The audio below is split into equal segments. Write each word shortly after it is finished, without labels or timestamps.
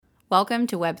Welcome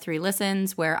to Web3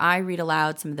 Listens, where I read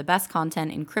aloud some of the best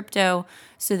content in crypto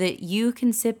so that you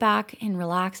can sit back and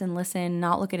relax and listen,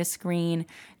 not look at a screen,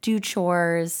 do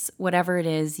chores, whatever it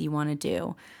is you want to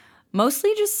do.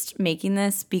 Mostly just making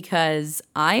this because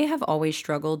I have always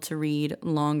struggled to read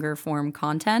longer form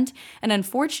content. And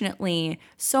unfortunately,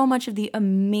 so much of the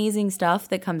amazing stuff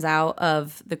that comes out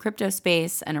of the crypto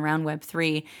space and around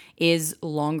Web3 is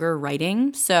longer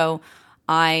writing. So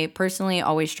I personally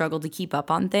always struggled to keep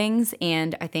up on things,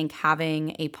 and I think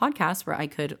having a podcast where I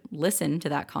could listen to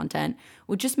that content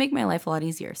would just make my life a lot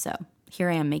easier. So here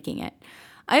I am making it.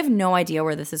 I have no idea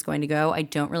where this is going to go. I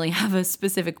don't really have a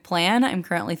specific plan. I'm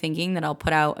currently thinking that I'll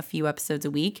put out a few episodes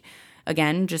a week.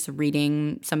 Again, just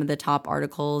reading some of the top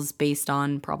articles based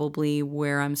on probably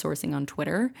where I'm sourcing on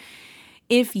Twitter.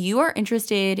 If you are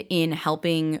interested in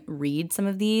helping read some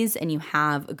of these and you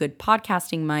have a good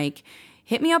podcasting mic,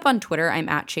 hit me up on Twitter. I'm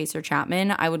at Chaser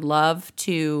Chapman. I would love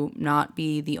to not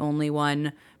be the only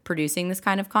one producing this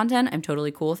kind of content. I'm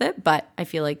totally cool with it, but I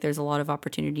feel like there's a lot of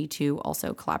opportunity to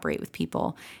also collaborate with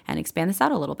people and expand this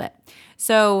out a little bit.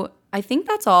 So I think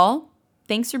that's all.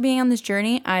 Thanks for being on this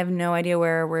journey. I have no idea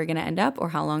where we're going to end up or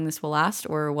how long this will last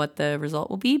or what the result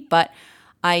will be, but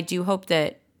I do hope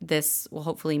that this will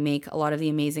hopefully make a lot of the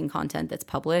amazing content that's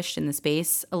published in the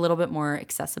space a little bit more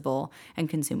accessible and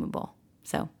consumable.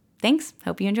 So thanks.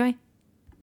 Hope you enjoy.